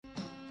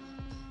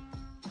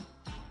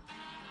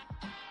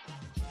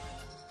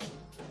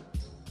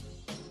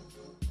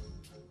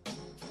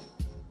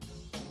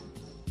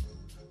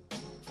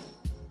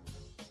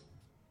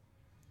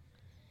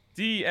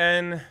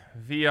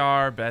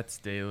DNVR Bets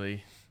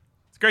Daily.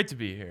 It's great to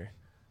be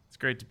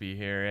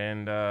here.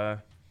 And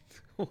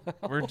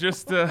we're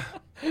just oh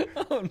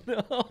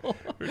no,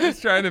 we're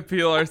just trying to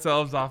peel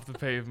ourselves off the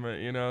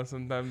pavement. You know,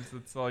 sometimes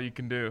that's all you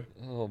can do.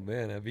 Oh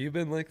man, have you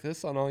been like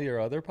this on all your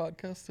other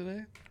podcasts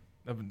today?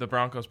 The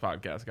Broncos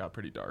podcast got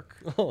pretty dark.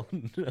 Oh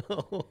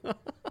no.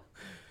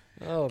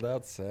 Oh,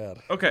 that's sad.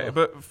 Okay,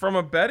 but from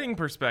a betting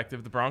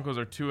perspective, the Broncos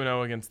are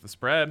 2-0 against the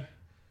spread.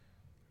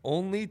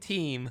 Only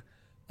team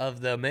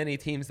of the many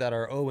teams that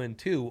are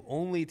 0-2,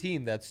 only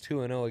team that's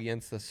 2-0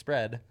 against the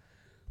spread.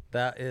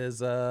 That is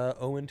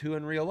 0-2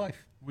 in real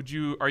life.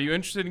 Are you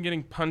interested in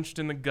getting punched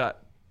in the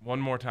gut one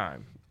more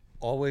time?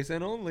 Always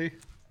and only.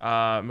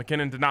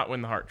 McKinnon did not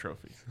win the Hart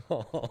Trophy.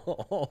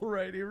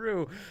 Alrighty,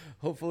 Roo.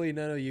 Hopefully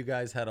none of you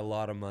guys had a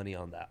lot of money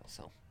on that.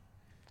 So,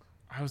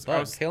 I was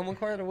Cale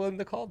McCarter won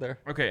the call there.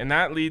 Okay, and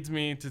that leads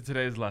me to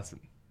today's lesson.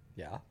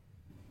 Yeah.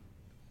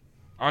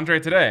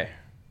 Andre, today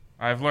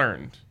I've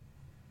learned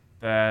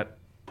that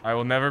I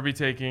will never be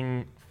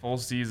taking full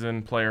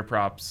season player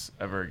props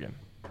ever again.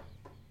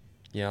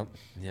 Yeah.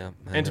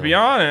 And to be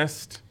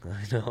honest,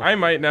 I know. I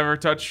might never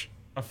touch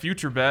a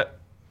future bet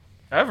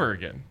ever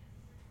again.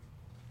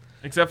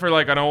 Except for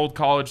like an old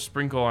college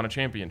sprinkle on a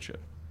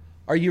championship.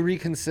 Are you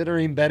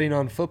reconsidering betting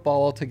on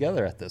football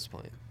altogether at this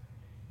point?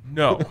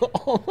 No.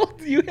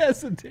 You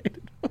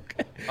hesitated.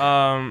 Okay.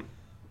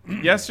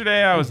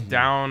 Yesterday I was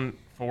down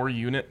 4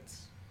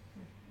 units.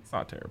 It's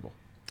not terrible.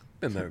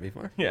 Been there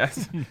before.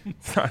 Yes.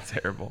 It's not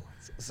terrible.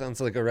 Sounds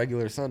like a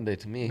regular Sunday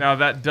to me. Now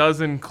that does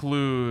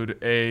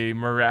include a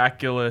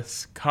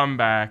miraculous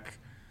comeback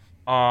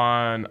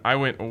on, I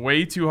went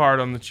way too hard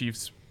on the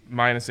Chiefs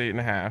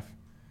 -8.5.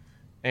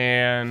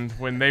 And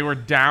when they were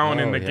down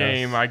in the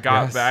game, I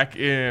got back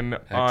in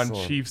on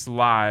Chiefs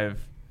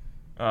Live.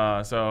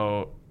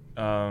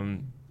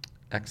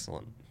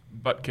 Excellent.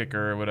 Butt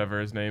kicker or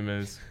whatever his name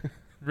is,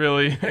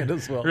 really,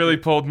 well. really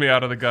pulled me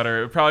out of the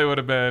gutter. It probably would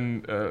have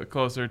been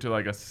closer to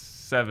like a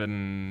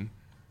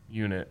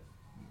 7-unit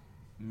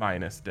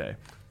minus day.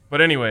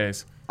 But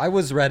anyways, I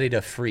was ready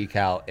to freak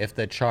out if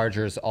the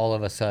Chargers all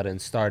of a sudden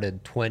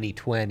started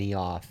 2020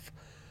 off,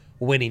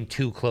 winning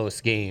 2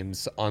 close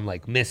games on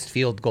like missed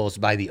field goals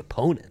by the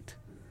opponent.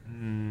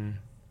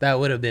 That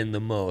would have been the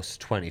most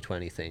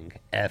 2020 thing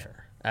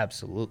ever.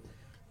 Absolutely.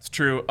 it's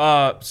true.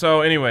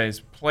 So anyways,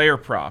 player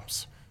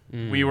props.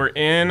 We were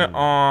in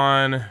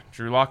on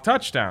Drew Lock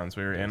touchdowns.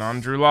 We were in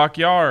on Drew Lock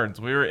yards.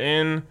 We were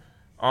in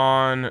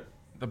on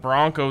the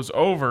Broncos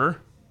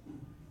over.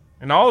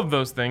 And all of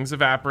those things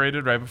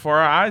evaporated right before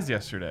our eyes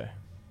yesterday.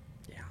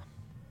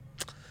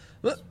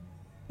 Yeah.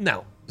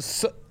 Now,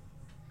 so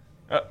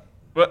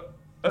But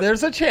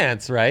there's a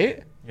chance,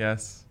 right?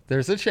 yes.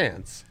 There's a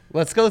chance.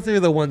 Let's go through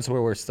the ones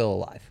where we're still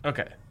alive.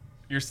 Okay.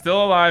 You're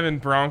still alive in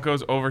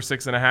Broncos over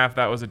 6.5.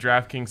 That was a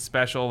DraftKings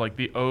special, like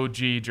the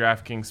OG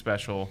DraftKings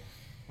special.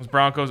 Was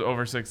Broncos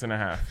over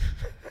 6.5.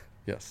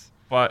 Yes.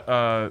 But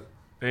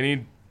they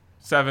need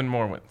 7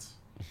 more wins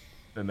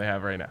than they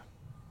have right now.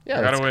 Yeah,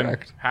 They that's gotta win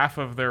correct. half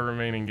of their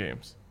remaining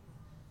games.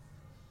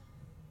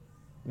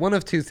 One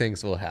of two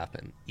things will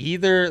happen.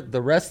 Either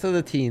the rest of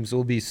the teams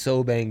will be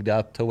so banged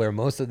up to where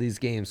most of these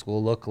games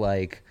will look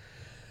like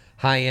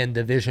high-end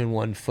Division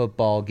I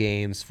football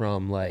games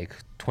from like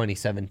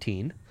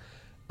 2017,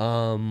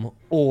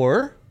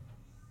 or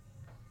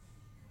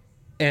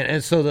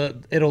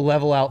it'll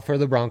level out for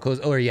the Broncos.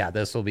 Or yeah,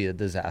 this will be a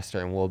disaster,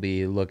 and we'll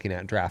be looking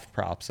at draft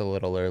props a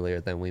little earlier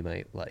than we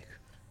might like.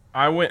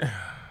 I went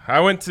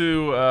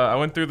through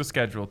the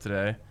schedule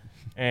today,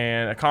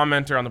 and a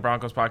commenter on the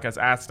Broncos podcast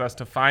asked us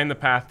to find the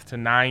path to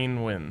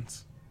 9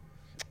 wins.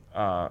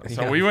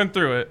 So we went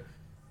through it.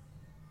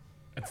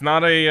 It's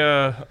not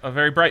a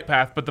very bright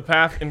path, but the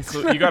path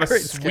includes you got to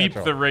sweep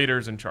schedule. the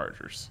Raiders and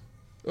Chargers.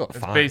 Oh, It's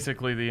fine.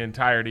 basically the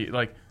entirety.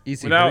 Like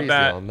Easy without breezy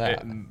that, on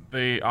that.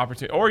 the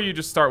opportunity, or you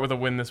just start with a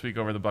win this week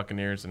over the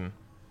Buccaneers, and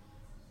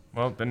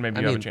well, then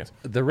maybe you have a chance.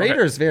 The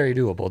Raiders very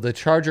doable. The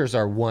Chargers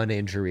are 1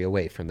 injury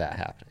away from that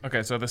happening.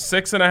 Okay, so the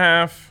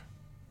 6.5,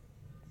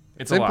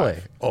 it's in alive.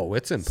 play. Oh,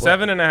 it's in play.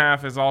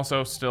 7.5 is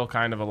also still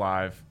kind of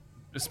alive,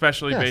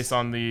 especially Yes. based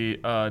on the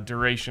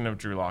duration of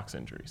Drew Lock's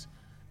injuries.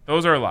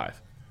 Those are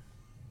alive.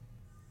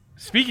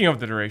 Speaking of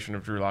the duration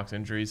of Drew Lock's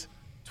injuries,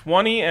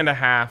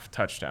 20.5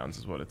 touchdowns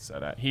is what it's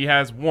set at. He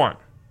has 1.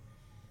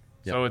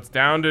 So it's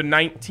down to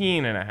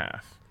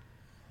 19.5.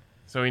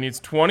 So he needs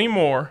 20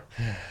 more.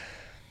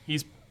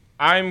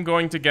 I'm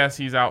going to guess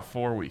he's out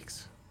 4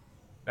 weeks.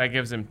 That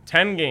gives him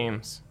 10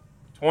 games,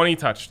 20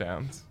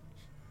 touchdowns.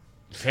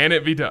 Can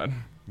it be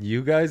done?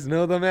 You guys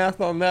know the math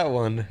on that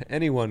one.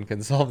 Anyone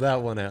can solve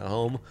that one at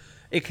home.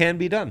 It can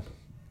be done.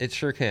 It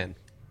sure can.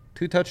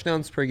 2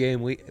 touchdowns per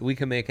game, we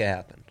can make it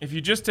happen. If you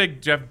just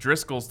take Jeff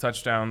Driscoll's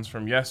touchdowns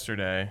from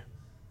yesterday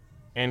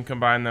and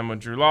combine them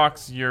with Drew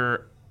Lock's,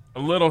 you're a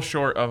little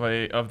short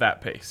of that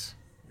pace.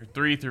 You're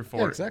 3 through 4,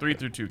 Yeah, exactly. 3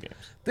 through 2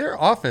 games. Their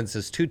offense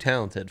is too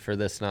talented for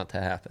this not to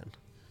happen.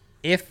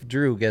 If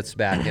Drew gets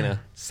back in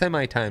a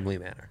semi-timely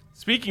manner.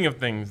 Speaking of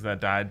things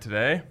that died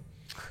today,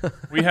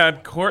 We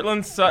had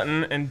Cortland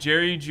Sutton and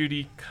Jerry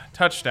Jeudy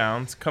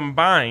touchdowns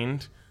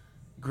combined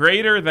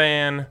greater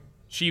than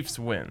Chiefs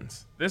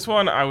wins. This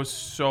one I was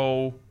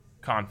so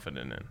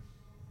confident in.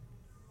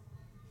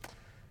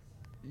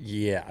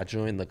 Yeah,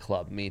 join the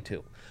club. Me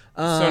too.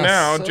 So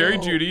now, Jerry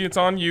Jeudy, it's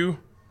on you.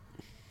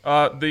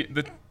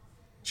 The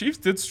Chiefs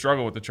did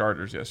struggle with the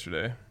Chargers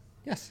yesterday.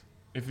 Yes.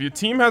 If your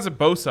team has a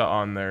Bosa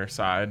on their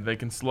side, they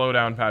can slow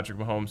down Patrick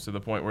Mahomes to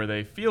the point where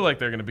they feel like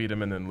they're going to beat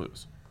him and then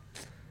lose.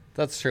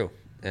 That's true.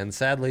 And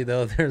sadly,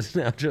 though, there's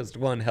now just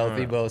one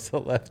healthy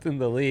Bosa left in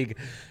the league,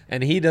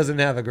 and he doesn't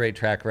have a great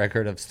track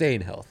record of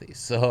staying healthy.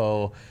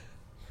 So,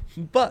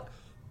 but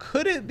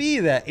could it be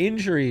that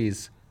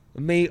injuries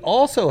may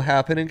also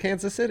happen in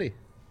Kansas City?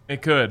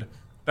 It could.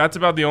 That's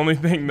about the only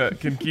thing that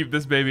can keep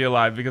this baby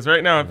alive, because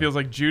right now it feels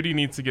like Jeudy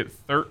needs to get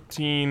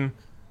 13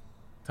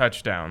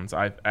 touchdowns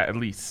at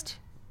least.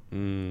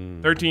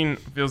 13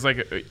 feels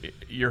like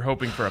you're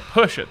hoping for a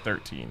push at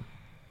 13.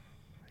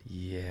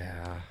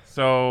 Yeah.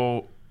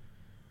 So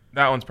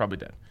that one's probably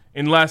dead.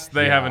 Unless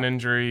they have an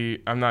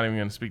injury. I'm not even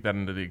going to speak that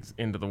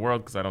into the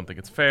world because I don't think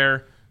it's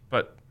fair.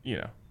 But,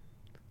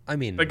 I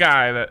mean, the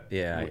guy that...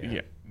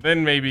 Yeah.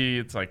 Then maybe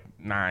it's like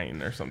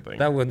 9 or something.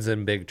 That one's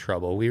in big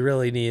trouble. We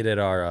really needed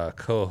our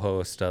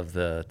co-host of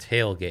the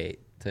tailgate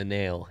to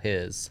nail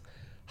his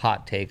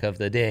hot take of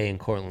the day, and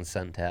Cortland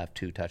Sutton to have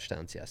 2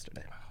 touchdowns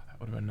yesterday. Oh, that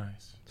would have been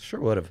nice. Sure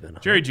would have been.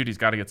 Jerry Jeudy's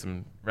got to get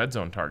some red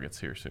zone targets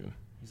here soon.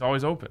 He's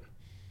always open.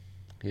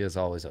 He is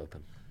always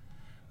open.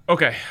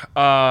 Okay.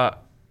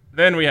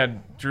 Then we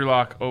had Drew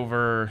Lock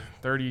over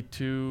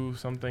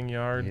 32-something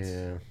yards.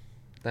 Yeah.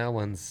 That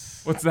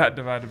one's... What's that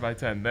divided by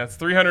 10? That's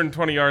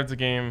 320 yards a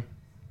game.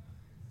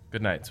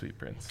 Good night, sweet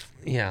prince.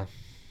 Yeah,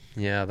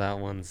 that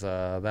one's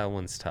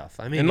tough.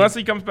 I mean, unless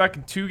he comes back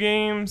in 2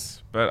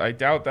 games, but I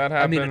doubt that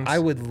happens. I mean, I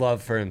would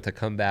love for him to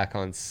come back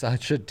on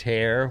such a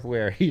tear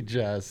where he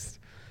just,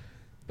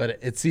 but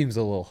it seems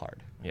a little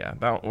hard. Yeah,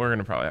 we're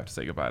gonna probably have to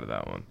say goodbye to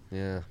that one.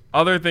 Yeah.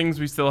 Other things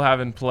we still have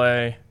in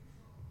play: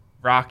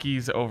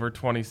 Rockies over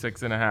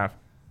 26.5.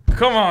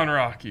 Come on,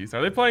 Rockies!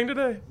 Are they playing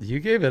today? You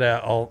gave it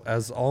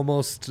as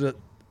almost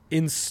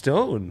in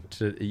stone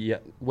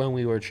when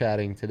we were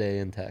chatting today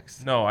in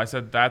text. No, I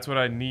said that's what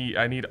I need.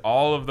 I need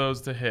all of those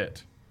to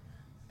hit.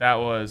 That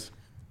was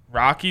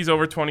Rockies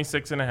over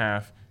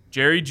 26.5.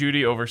 Jerry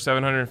Jeudy over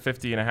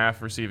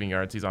 750.5 receiving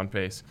yards. He's on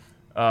pace.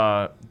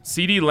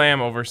 CeeDee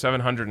Lamb over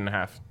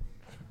 700.5.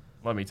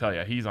 Let me tell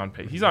you, he's on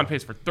pace. He's on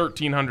pace for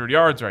 1,300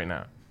 yards right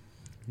now.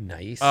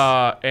 Nice.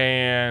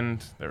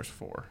 And there's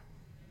 4.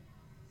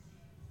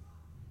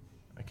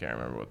 I can't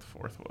remember what the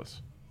 4th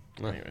was.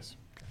 Anyways.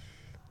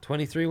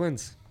 23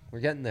 wins. We're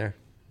getting there.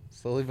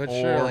 Slowly but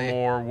 4 surely.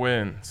 more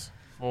wins.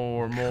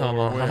 4 more Come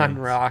on, wins.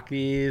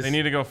 Rockies. They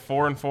need to go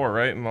 4-4,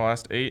 right, in the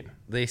last 8?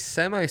 They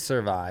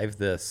semi-survived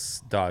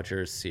this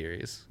Dodgers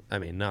series. I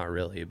mean, not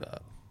really,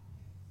 but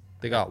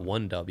they got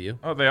 1 W.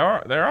 Oh, they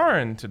are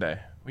in today.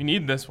 We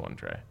need this one,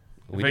 Trey.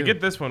 If We they do.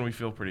 get this one, we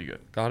feel pretty good.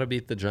 Gotta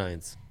beat the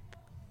Giants.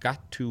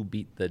 Got to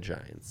beat the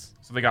Giants.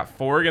 So they got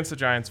 4 against the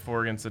Giants,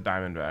 4 against the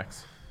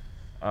Diamondbacks.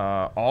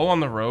 All on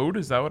the road?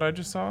 Is that what I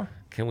just saw?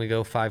 Can we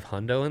go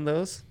 500 in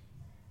those?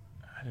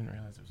 I didn't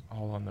realize it was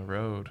all on the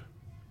road.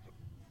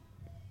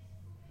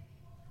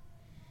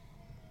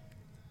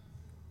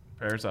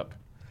 Prayers up.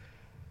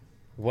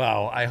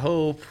 Well, I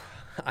hope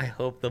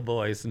the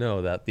boys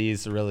know that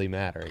these really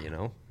matter, These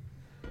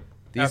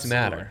Absolutely.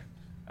 matter.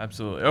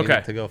 Absolutely. We Okay.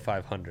 need to go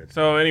 500.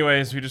 So,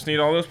 anyways, we just need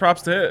all those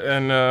props to hit,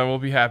 and we'll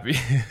be happy.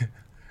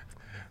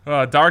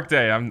 Dark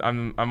day.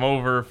 I'm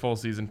over full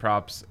season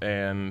props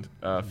and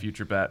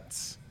future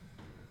bets.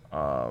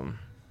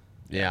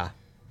 Yeah.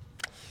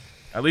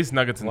 At least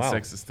Nuggets and Wow.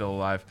 6 is still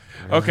alive.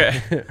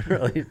 Okay.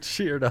 Really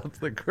cheered up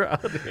the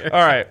crowd here.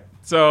 All right.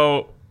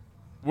 So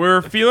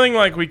we're feeling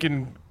like we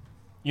can,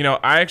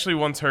 I actually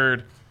once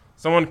heard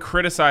someone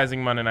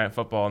criticizing Monday Night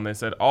Football, and they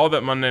said all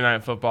that Monday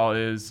Night Football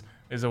is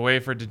a way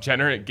for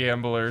degenerate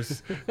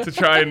gamblers to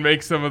try and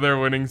make some of their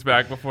winnings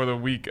back before the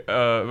week,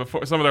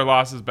 before some of their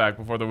losses back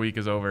before the week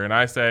is over. And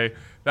I say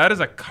that is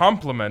a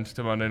compliment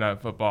to Monday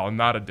Night Football,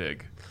 not a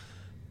dig.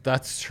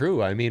 That's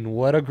true. I mean,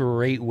 what a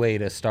great way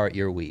to start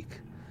your week.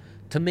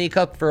 To make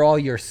up for all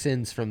your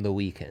sins from the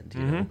weekend,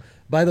 you know.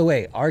 By the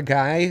way, our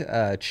guy,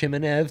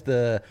 Chimenev,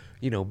 the,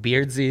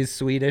 Beardsy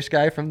Swedish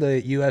guy from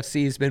the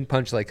UFC, has been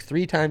punched like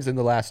 3 times in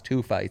the last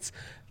 2 fights.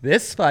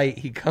 This fight,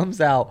 he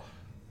comes out,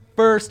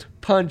 first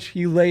punch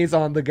he lays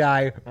on the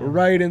guy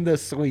right in the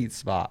sweet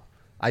spot.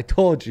 I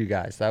told you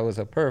guys, that was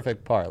a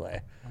perfect parlay.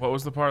 What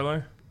was the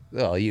parlay?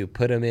 Well, you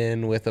put him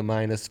in with a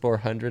minus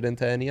 400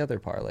 into any other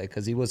parlay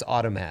because he was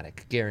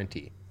automatic,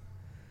 guarantee.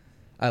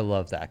 I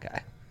love that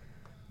guy.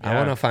 I Yeah.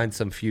 want to find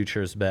some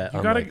futures bet. You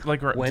on, gotta,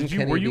 when did you,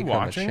 can were he you become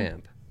watching? a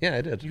champ? Yeah,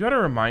 I did. You got to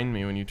remind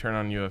me when you turn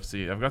on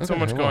UFC. I've got so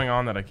Okay, much I will. going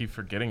on that I keep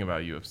forgetting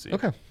about UFC.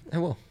 Okay, I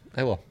will.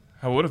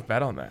 I would have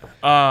bet on that.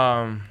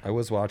 I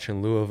was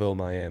watching Louisville,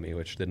 Miami,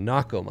 which did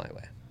not go my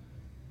way.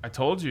 I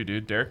told you,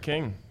 dude. Derek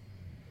King.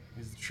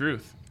 He's the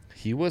truth.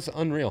 He was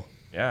unreal.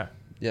 Yeah.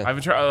 Yeah. I've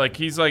been trying.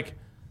 He's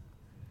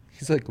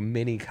He's like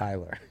mini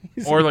Kyler.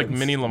 He's or like even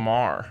mini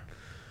Lamar.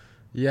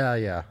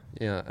 Yeah.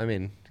 I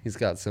mean, he's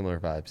got similar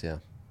vibes. Yeah.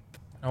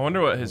 I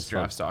wonder what his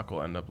draft stock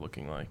will end up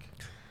looking like.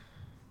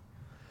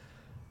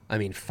 I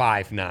mean,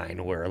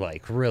 5'9", we're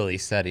like really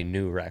setting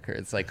new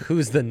records. Like,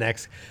 who's the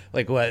next?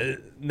 Like, what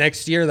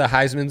next year? The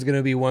Heisman's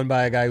gonna be won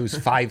by a guy who's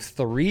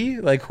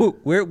 5'3". Like,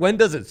 where? When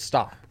does it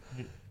stop?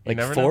 Like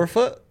 4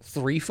 foot,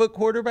 3 foot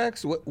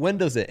quarterbacks. When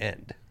does it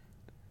end?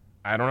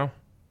 I don't know.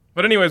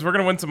 But anyways, we're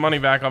gonna win some money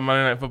back on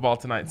Monday Night Football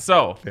tonight.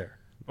 So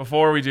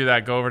before we do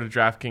that, go over to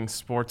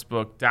DraftKings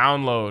Sportsbook.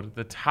 Download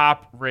the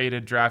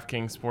top-rated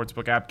DraftKings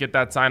Sportsbook app. Get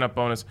that sign-up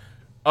bonus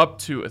up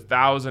to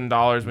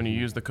 $1,000 when you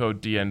use the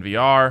code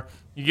DNVR.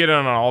 You get in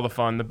on all the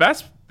fun. The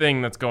best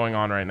thing that's going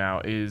on right now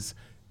is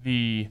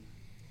the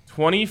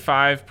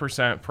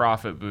 25%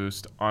 profit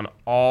boost on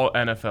all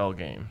NFL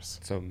games.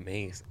 It's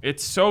amazing.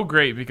 It's so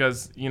great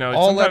because,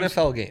 all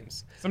NFL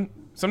games.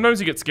 Sometimes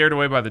you get scared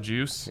away by the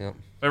juice. Yep.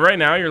 But right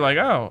now you're like,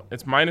 oh,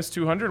 it's minus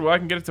 200. Well, I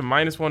can get it to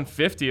minus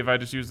 150 if I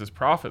just use this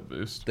profit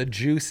boost. The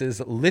juice is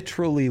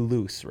literally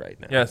loose right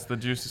now. Yes, the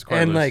juice is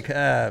quite loose.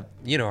 And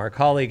our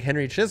colleague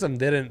Henry Chisholm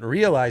didn't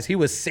realize he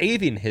was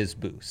saving his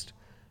boost.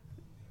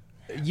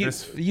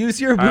 Use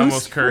your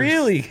boost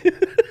freely.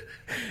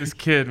 This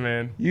kid,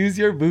 man. Use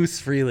your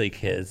boost freely,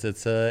 kids.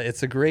 It's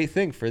a great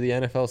thing for the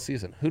NFL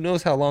season. Who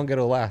knows how long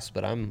it'll last,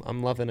 but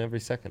I'm loving every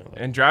second of it.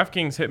 And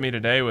DraftKings hit me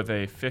today with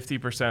a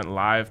 50%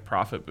 live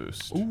profit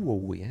boost.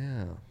 Ooh,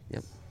 yeah.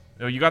 Yep.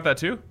 Oh, you got that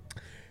too?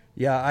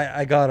 Yeah,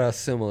 I got a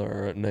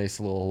similar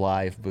nice little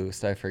live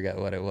boost. I forget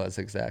what it was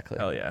exactly.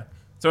 Hell yeah.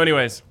 So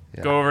anyways,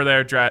 go over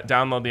there,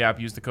 download the app,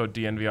 use the code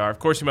DNVR. Of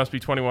course, you must be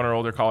 21 or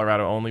older,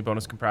 Colorado only.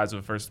 Bonus comprised of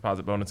a first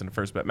deposit bonus and a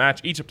first bet match,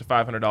 each up to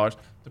 $500.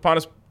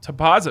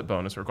 Deposit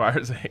bonus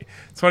requires a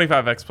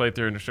 25x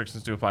playthrough and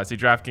restrictions do apply. See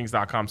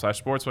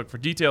DraftKings.com/sportsbook for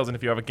details. And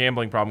if you have a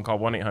gambling problem, call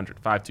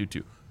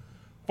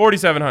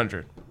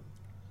 1-800-522-4700.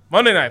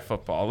 Monday Night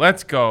Football.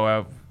 Let's go.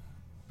 I've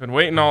been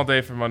waiting all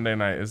day for Monday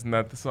night. Isn't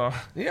that the song?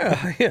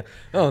 Yeah.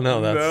 Oh, no,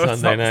 that's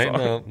Sunday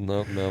night.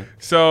 No.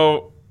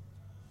 So,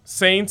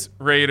 Saints,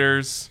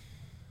 Raiders.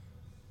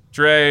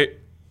 Dre,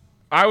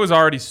 I was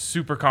already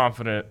super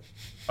confident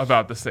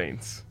about the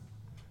Saints.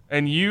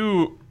 And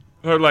you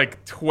are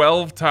like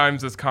 12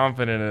 times as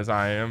confident as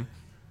I am.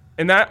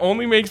 And that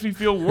only makes me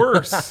feel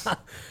worse.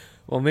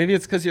 Well, maybe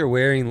it's because you're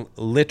wearing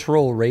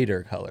literal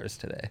Raider colors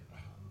today.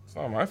 It's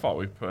not my fault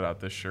we put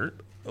out this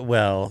shirt.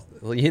 Well,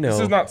 This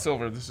is not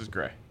silver. This is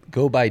gray.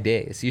 Go by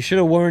days. You should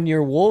have worn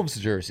your Wolves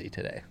jersey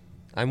today.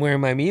 I'm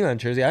wearing my Milan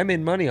jersey. I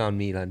made money on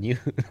Milan. You?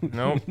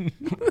 Nope.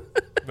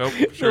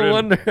 Sure no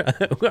wonder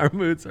our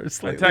moods are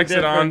slightly I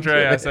texted Andre.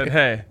 Today. I said,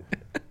 hey,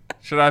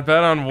 should I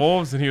bet on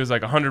Wolves? And he was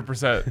like,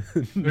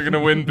 100%. They're going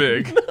to win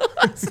big.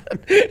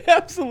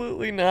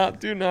 Absolutely not.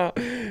 Do not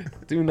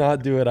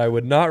do it. I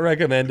would not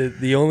recommend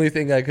it. The only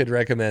thing I could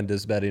recommend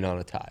is betting on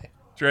a tie.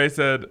 Dre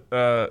said,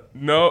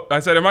 no. I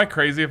said, am I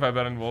crazy if I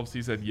bet on Wolves?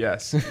 He said,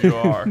 yes, you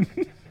are.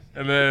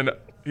 And then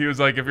he was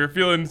like, if you're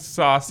feeling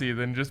saucy,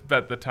 then just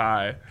bet the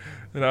tie.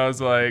 And I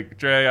was like,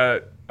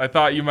 Dre, I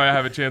thought you might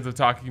have a chance of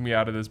talking me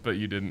out of this, but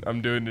you didn't.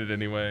 I'm doing it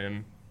anyway.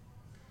 And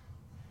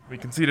we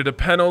conceded a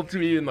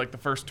penalty in like the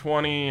first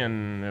 20,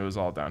 and it was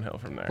all downhill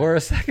from there. For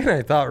a second,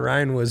 I thought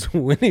Ryan was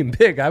winning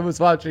big. I was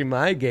watching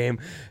my game,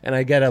 and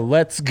I get a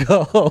let's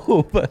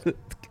go, but the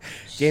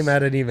game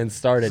hadn't even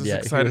started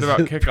yet. Excited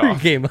about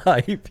kickoff. Game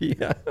hype,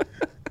 yeah.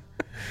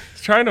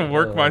 Trying to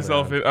work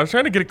myself in. I was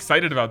trying to get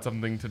excited about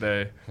something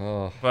today,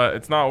 but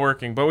it's not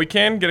working. But we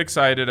can get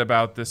excited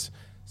about this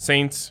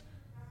Saints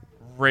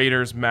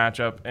Raiders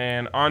matchup.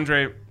 And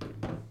Andre,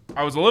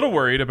 I was a little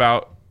worried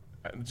about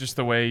just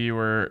the way you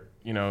were,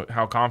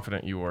 how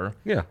confident you were.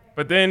 Yeah.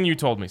 But then you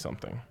told me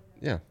something.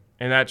 Yeah.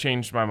 And that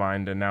changed my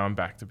mind, and now I'm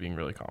back to being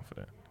really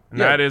confident. And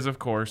that is, of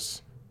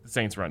course, the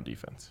Saints' run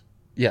defense.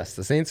 Yes,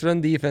 the Saints' run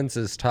defense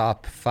is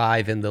top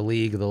 5 in the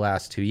league the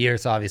last 2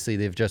 years. Obviously,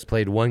 they've just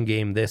played one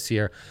game this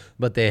year,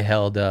 but they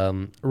held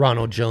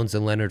Ronald Jones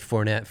and Leonard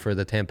Fournette for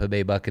the Tampa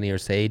Bay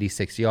Buccaneers to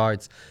 86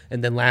 yards.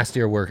 And then last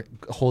year, we're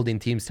holding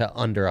teams to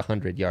under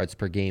 100 yards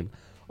per game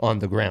on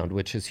the ground,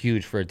 which is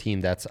huge for a team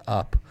that's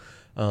up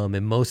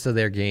in most of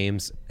their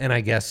games. And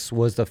I guess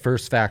was the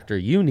first factor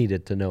you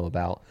needed to know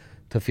about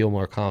to feel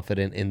more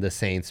confident in the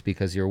Saints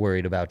because you're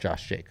worried about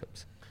Josh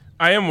Jacobs.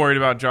 I am worried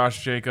about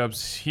Josh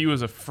Jacobs. He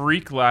was a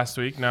freak last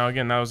week. Now,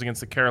 again, that was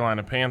against the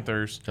Carolina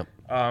Panthers.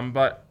 Yep.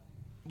 But,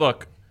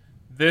 look,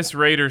 this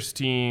Raiders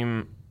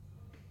team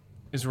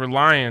is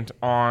reliant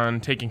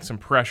on taking some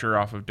pressure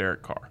off of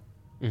Derek Carr.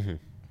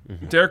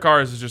 Derek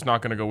Carr is just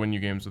not going to go win you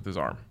games with his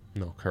arm.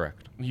 No,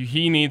 correct.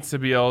 He needs to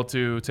be able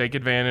to take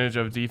advantage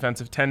of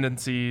defensive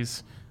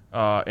tendencies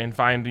and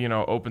find,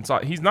 open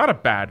slot. He's not a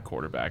bad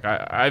quarterback.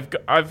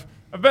 I've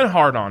been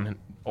hard on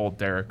old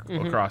Derek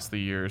across the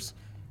years.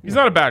 He's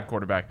not a bad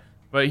quarterback,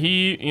 but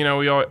we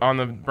on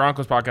the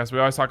Broncos podcast, we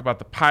always talk about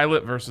the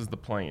pilot versus the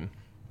plane.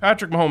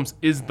 Patrick Mahomes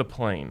is the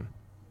plane.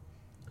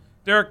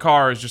 Derek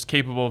Carr is just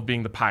capable of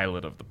being the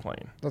pilot of the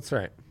plane. That's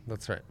right.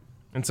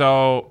 And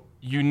so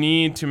you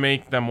need to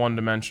make them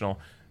one-dimensional.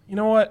 You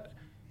know what?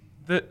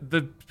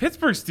 the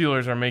Pittsburgh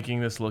Steelers are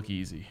making this look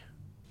easy.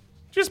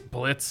 Just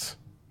blitz.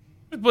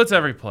 Just blitz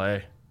every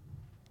play.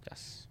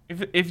 Yes.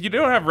 If you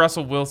don't have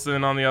Russell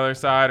Wilson on the other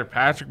side, or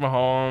Patrick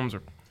Mahomes,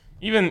 or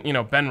even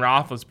Ben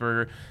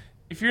Roethlisberger,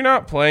 if you're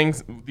not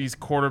playing these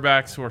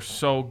quarterbacks who are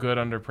so good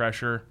under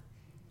pressure,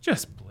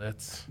 just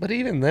blitz. But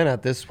even then,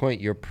 at this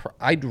point,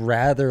 I'd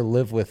rather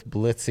live with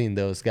blitzing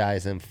those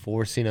guys and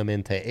forcing them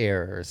into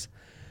errors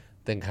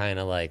than kind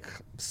of like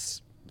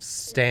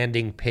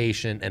standing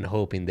patient and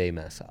hoping they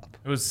mess up.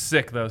 It was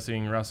sick, though,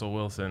 seeing Russell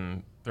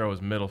Wilson throw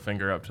his middle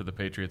finger up to the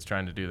Patriots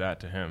trying to do that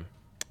to him.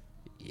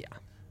 Yeah.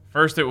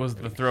 First, it was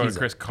the throw to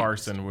Chris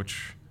Carson,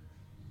 which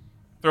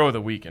throw of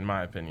the week, in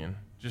my opinion.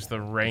 Just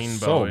the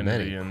rainbow into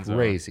the end zone.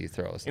 Crazy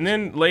throws. And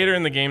then later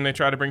in the game, they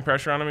try to bring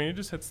pressure on him, and he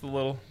just hits the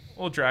little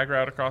drag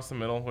route across the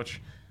middle,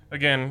 which,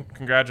 again,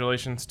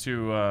 congratulations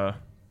to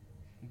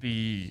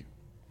the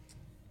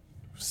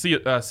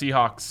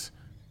Seahawks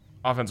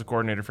offensive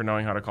coordinator for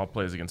knowing how to call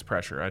plays against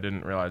pressure. I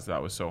didn't realize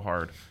that was so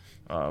hard.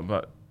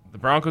 But the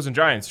Broncos and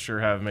Giants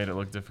sure have made it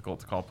look difficult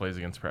to call plays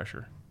against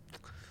pressure.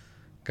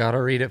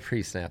 Gotta read it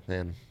pre-snap,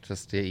 man.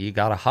 Just you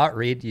got a hot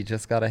read. You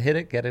just gotta hit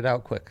it, get it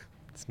out quick.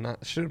 It's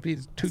not shouldn't be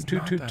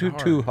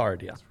too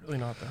hard. Yeah, It's really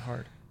not that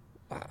hard.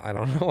 I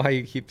don't know why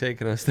you keep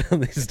taking us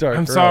down these dark I'm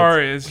roads.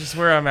 sorry. It's just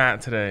where I'm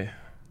at today.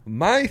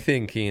 My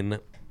thinking,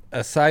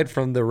 aside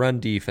from the run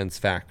defense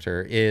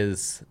factor,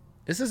 is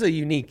this is a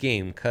unique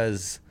game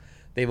because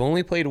they've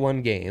only played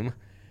one game,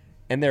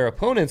 and their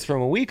opponents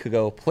from a week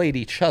ago played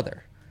each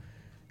other.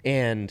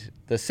 And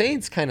the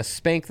Saints kind of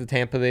spanked the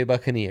Tampa Bay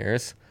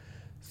Buccaneers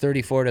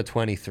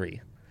 34-23.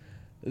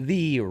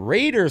 The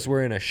Raiders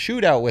were in a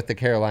shootout with the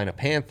Carolina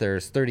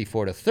Panthers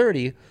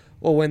 34-30.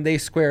 Well, when they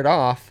squared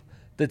off,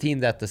 the team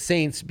that the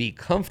Saints beat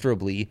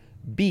comfortably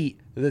beat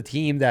the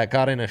team that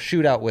got in a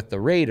shootout with the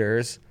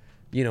Raiders,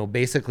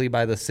 basically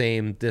by the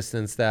same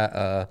distance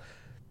that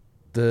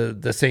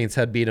the Saints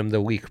had beat them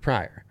the week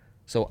prior.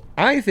 So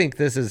I think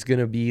this is going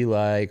to be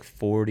like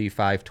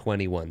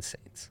 45-21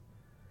 Saints.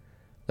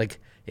 Like,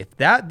 if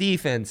that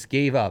defense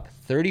gave up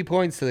 30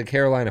 points to the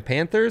Carolina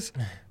Panthers,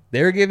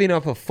 they're giving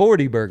up a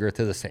 40-burger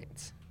to the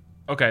Saints.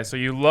 Okay, so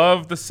you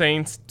love the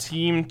Saints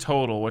team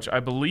total, which I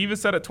believe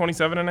is set at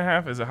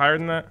 27.5. Is it higher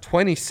than that?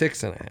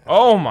 26.5.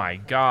 Oh, my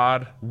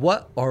God.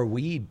 What are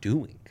we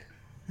doing?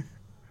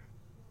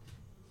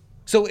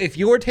 So if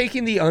you're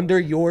taking the under,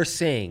 you're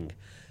saying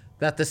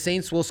that the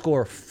Saints will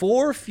score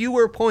 4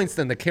 fewer points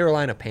than the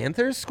Carolina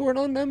Panthers scored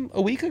on them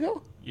a week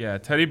ago? Yeah,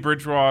 Teddy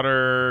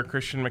Bridgewater,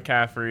 Christian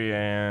McCaffrey,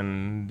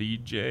 and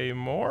DJ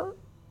Moore?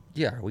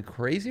 Yeah, are we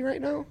crazy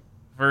right now?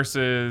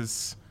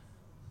 Versus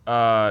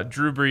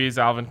Drew Brees,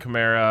 Alvin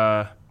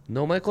Kamara.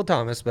 No Michael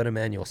Thomas, but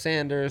Emmanuel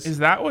Sanders. Is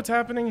that what's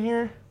happening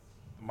here?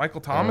 Michael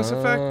Thomas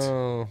effect?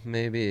 Oh,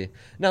 maybe.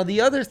 Now,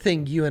 the other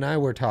thing you and I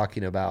were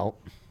talking about,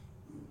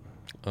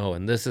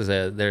 and this is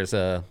there's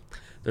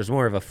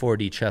more of a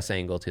 4D chess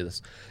angle to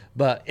this,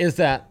 but is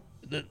that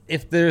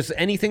if there's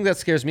anything that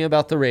scares me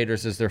about the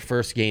Raiders is their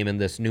first game in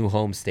this new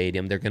home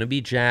stadium. They're going to be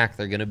jacked.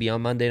 They're going to be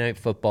on Monday Night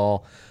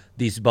Football.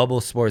 These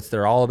bubble sports,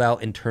 they're all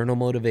about internal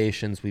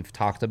motivations. We've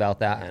talked about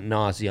that ad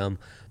nauseum.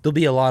 There'll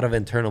be a lot of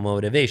internal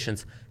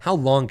motivations. How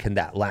long can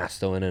that last,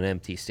 though, in an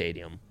empty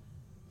stadium?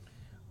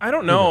 I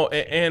don't know.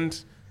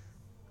 And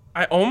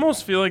I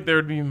almost feel like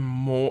there'd be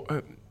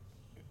more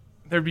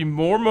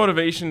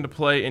motivation to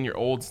play in your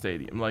old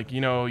stadium. Like,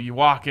 you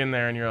walk in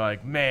there and you're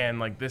like, man,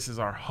 like, this is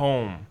our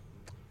home.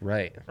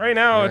 Right. Right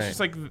now, It's just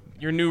like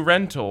your new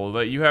rental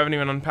that you haven't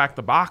even unpacked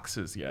the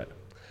boxes yet.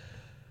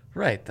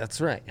 Right, that's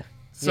right.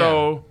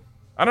 So,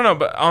 I don't know,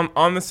 but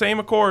on the same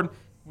accord,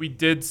 we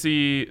did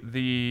see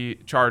the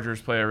Chargers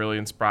play a really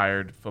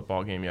inspired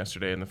football game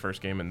yesterday in the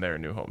first game in their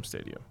new home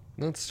stadium.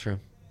 That's true.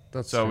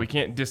 So we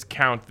can't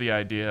discount the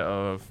idea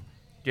of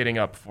getting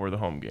up for the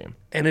home game.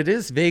 And it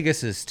is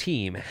Vegas's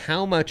team.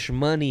 How much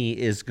money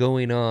is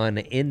going on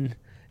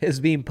is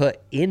being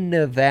put in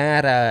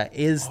Nevada?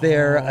 Is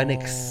there an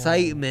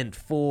excitement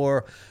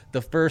for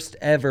the first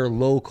ever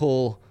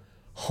local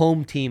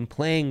home team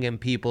playing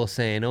and people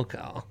saying, okay,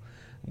 I'm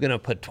going to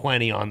put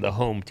 20 on the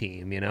home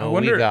team, we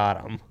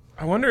got them.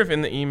 I wonder if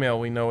in the email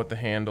we know what the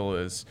handle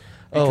is.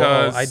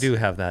 Because I do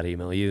have that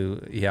email.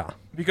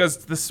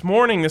 Because this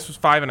morning this was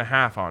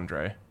 5.5,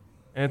 Andre,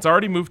 and it's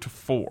already moved to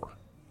 4.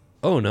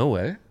 Oh, no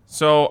way.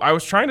 So I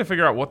was trying to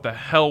figure out what the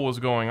hell was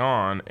going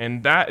on,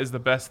 and that is the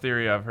best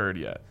theory I've heard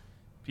yet.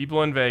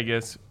 People in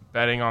Vegas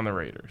betting on the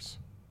Raiders.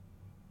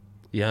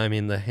 Yeah, I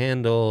mean, the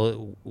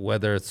handle,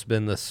 whether it's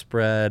been the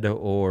spread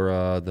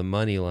or the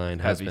money line,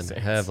 has been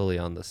Saints. Heavily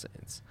on the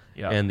Saints.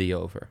 Yeah. And the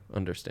over,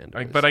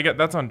 understandably. But I get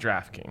that's on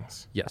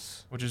DraftKings.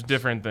 Yes. Which is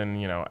different than,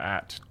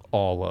 at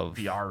all of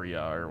the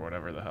Aria or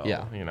whatever the hell.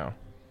 Yeah.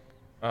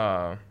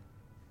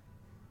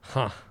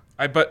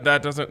 But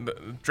that doesn't.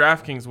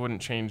 DraftKings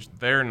wouldn't change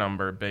their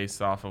number based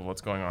off of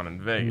what's going on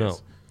in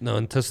Vegas. No.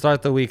 And to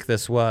start the week,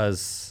 this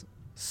was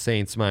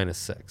Saints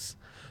 -6.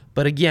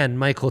 But again,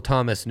 Michael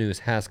Thomas news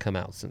has come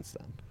out since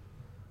then.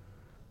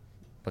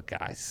 But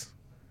guys,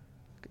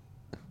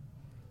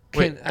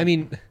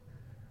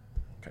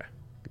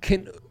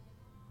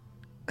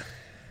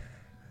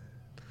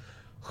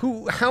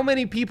 How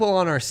many people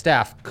on our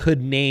staff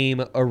could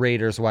name a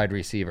Raiders wide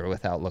receiver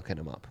without looking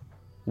him up?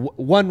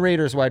 One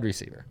Raiders wide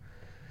receiver.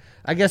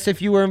 I guess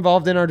if you were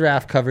involved in our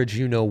draft coverage,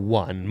 you know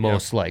one,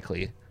 most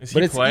likely. Is but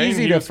he it's playing?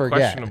 easy He to was forget.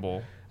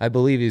 questionable. I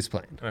believe he's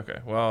playing. Okay,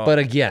 well. But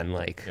again,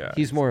 Yeah,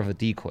 he's more of a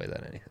decoy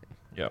than anything.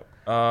 Yep.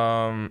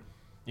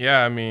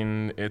 Yeah, I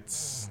mean,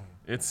 it's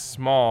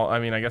small. I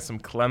mean, I guess some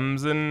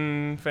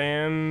Clemson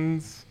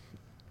fans.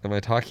 Am I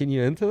talking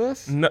you into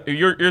this? No,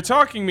 you're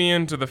talking me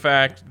into the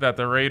fact that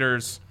the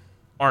Raiders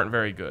aren't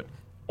very good.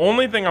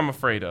 Only thing I'm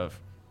afraid of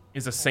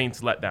is a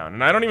Saints letdown.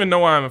 And I don't even know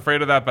why I'm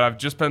afraid of that, but I've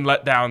just been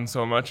let down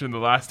so much in the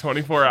last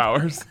 24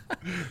 hours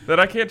that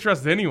I can't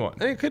trust anyone.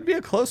 I mean, it could be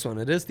a close one.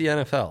 It is the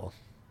NFL.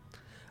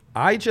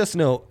 I just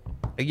know,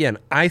 again,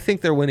 I think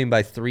they're winning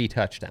by 3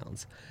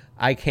 touchdowns.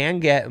 I can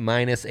get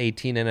minus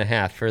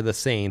 18.5 for the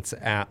Saints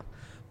at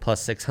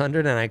plus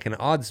 600, and I can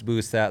odds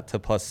boost that to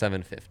plus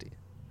 750.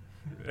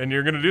 And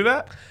you're going to do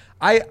that?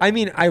 I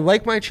mean, I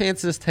like my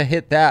chances to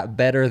hit that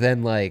better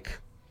than, like,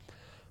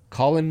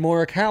 Colin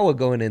Morikawa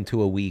going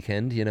into a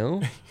weekend, you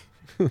know?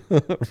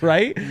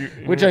 Right?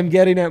 Which I'm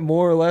getting at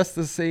more or less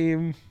the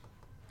same.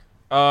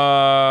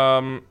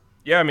 Yeah,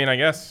 I mean, I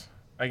guess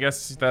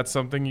that's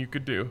something you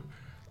could do.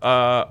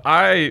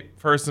 I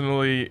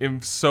personally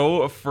am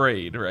so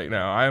afraid right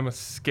now. I am a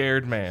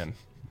scared man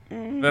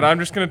that I'm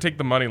just going to take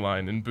the money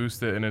line and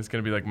boost it, and it's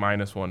going to be like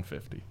minus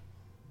 150.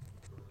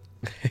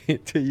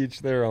 To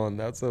each their own.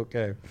 That's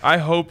okay. I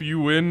hope you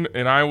win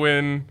and I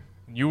win.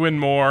 You win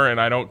more, and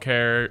I don't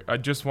care. I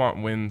just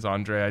want wins,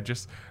 Andre.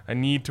 I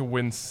need to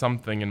win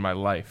something in my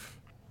life.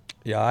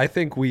 Yeah, I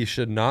think we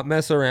should not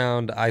mess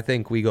around. I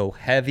think we go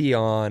heavy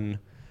on,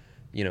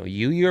 you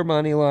your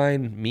money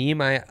line, me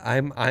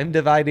I'm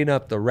dividing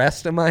up the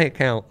rest of my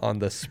account on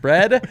the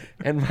spread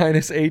and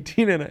minus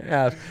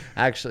 18.5.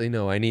 Actually,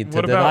 no, I need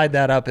to divide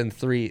that up in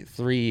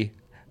three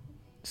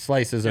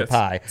slices of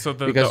pie, so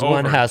because the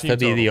one over, has to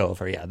be total. the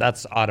over. Yeah,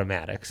 that's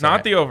automatic. So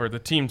Not the over, the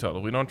team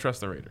total. We don't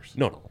trust the Raiders.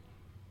 No.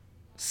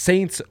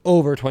 Saints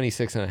over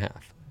 26.5.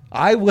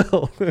 I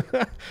will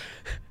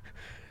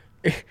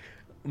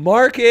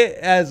mark it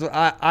as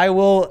I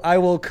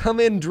will come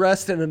in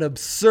dressed in an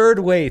absurd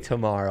way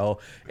tomorrow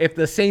if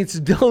the Saints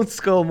don't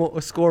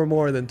score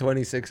more than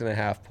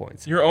 26.5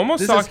 points. You're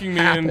almost talking me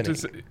happening.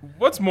 into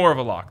what's more of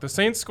a lock? The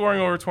Saints scoring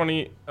over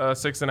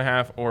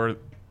 26.5 or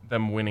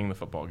them winning the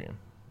football game?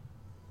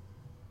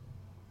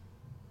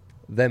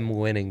 Them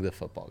winning the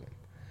football game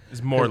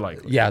Is more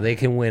likely. Yeah, they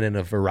can win in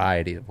a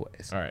variety of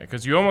ways. All right,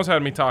 because you almost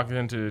had me talking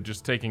into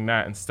just taking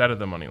that instead of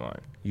the money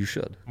line. You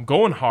should. I'm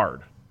going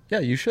hard. Yeah,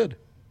 you should.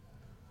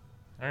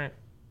 All right.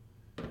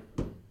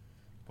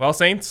 Well,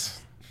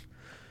 Saints,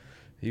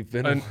 You've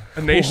been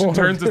a nation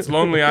turns its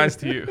lonely eyes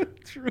to you.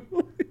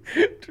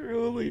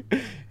 Truly.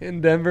 In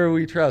Denver,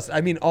 we trust.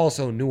 I mean,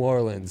 also New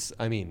Orleans.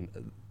 I mean,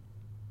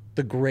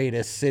 the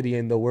greatest city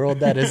in the world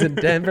that isn't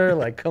Denver.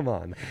 Like, come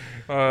on.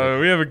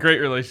 We have a great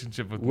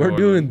relationship with New We're Orleans.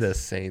 doing this,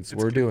 Saints.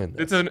 We're doing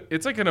this.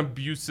 It's like an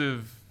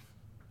abusive.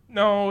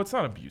 No, it's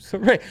not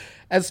abusive. Right.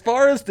 As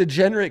far as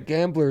degenerate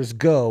gamblers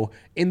go,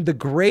 in the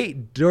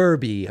great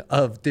derby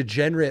of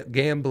degenerate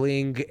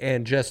gambling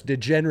and just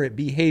degenerate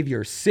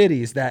behavior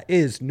cities that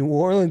is New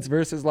Orleans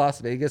versus Las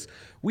Vegas,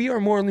 we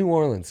are more New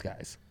Orleans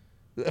guys.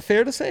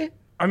 Fair to say?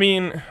 I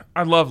mean,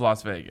 I love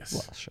Las Vegas.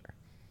 Well, sure.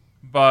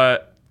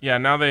 But, yeah,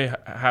 now they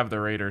have the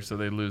Raiders, so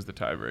they lose the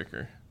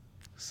tiebreaker.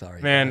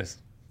 Sorry, Man, guys.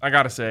 I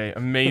got to say,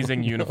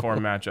 amazing uniform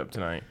matchup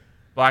tonight.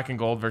 Black and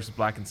gold versus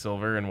black and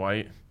silver and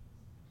white.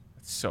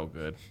 It's so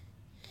good.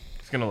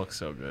 It's going to look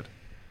so good.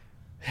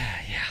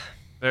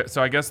 Yeah.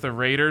 So I guess the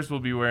Raiders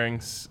will be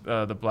wearing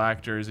the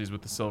black jerseys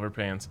with the silver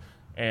pants,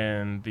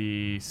 and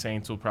the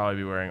Saints will probably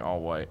be wearing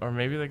all white. Or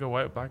maybe they go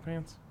white with black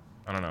pants?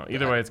 I don't know.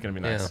 Either way, it's going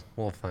to be nice. Yeah,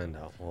 we'll find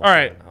out. All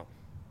right.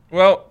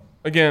 Well,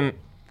 again,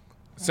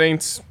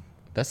 Saints,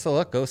 Best of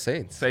luck. Go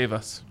Saints. save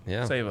us.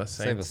 Yeah. Save us,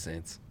 Saints. Save us,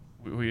 Saints.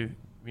 We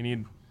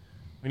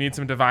need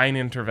some divine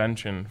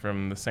intervention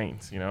from the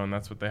Saints, and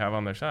that's what they have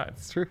on their side.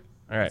 It's true.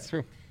 All right. It's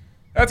true.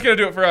 That's going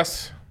to do it for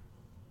us.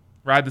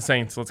 Ride the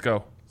Saints. Let's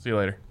go. See you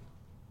later.